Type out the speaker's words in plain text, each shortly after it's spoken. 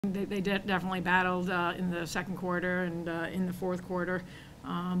Definitely battled in the second quarter and in the fourth quarter,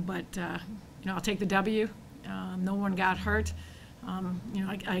 but I'll take the W. No one got hurt.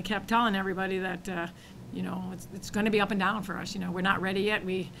 I kept telling everybody that it's going to be up and down for us. We're not ready yet.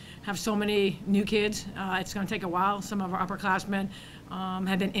 We have so many new kids. It's going to take a while. Some of our upperclassmen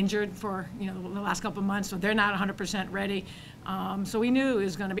have been injured for the last couple of months, so they're not 100% ready. So we knew it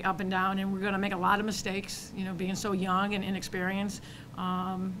was going to be up and down, and we're going to make a lot of mistakes. Being so young and inexperienced.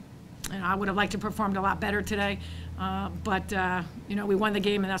 And I would have liked to performed a lot better today, but we won the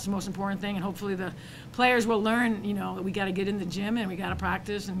game, and that's the most important thing. And hopefully the players will learn, that we got to get in the gym and we got to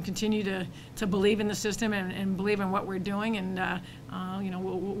practice and continue to believe in the system and believe in what we're doing, and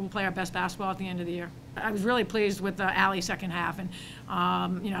we'll play our best basketball at the end of the year. I was really pleased with Allie's second half, and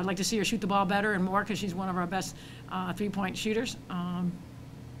I'd like to see her shoot the ball better and more because she's one of our best three-point shooters.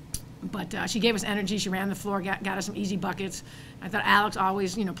 But she gave us energy. She ran the floor, got us some easy buckets. I thought Alex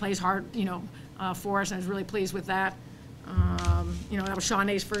always, plays hard, for us, and I was really pleased with that. That was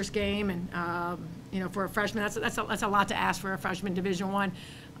Shaunae's first game, and for a freshman, that's a lot to ask for a freshman Division I.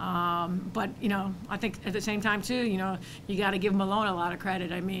 But I think at the same time too, you got to give Malone a lot of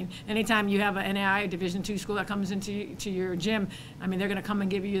credit. I mean, anytime you have an NAIA Division II school that comes into your gym, I mean, they're going to come and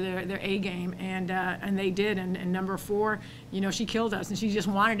give you their A game, and they did. And number 4, she killed us, and she just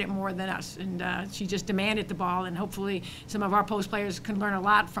wanted it more than us, and she just demanded the ball. And hopefully, some of our post players can learn a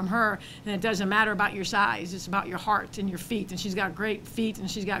lot from her. And it doesn't matter about your size; it's about your heart and your feet. And she's got great feet, and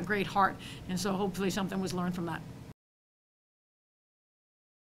she's got great heart. And so hopefully, something was learned from that.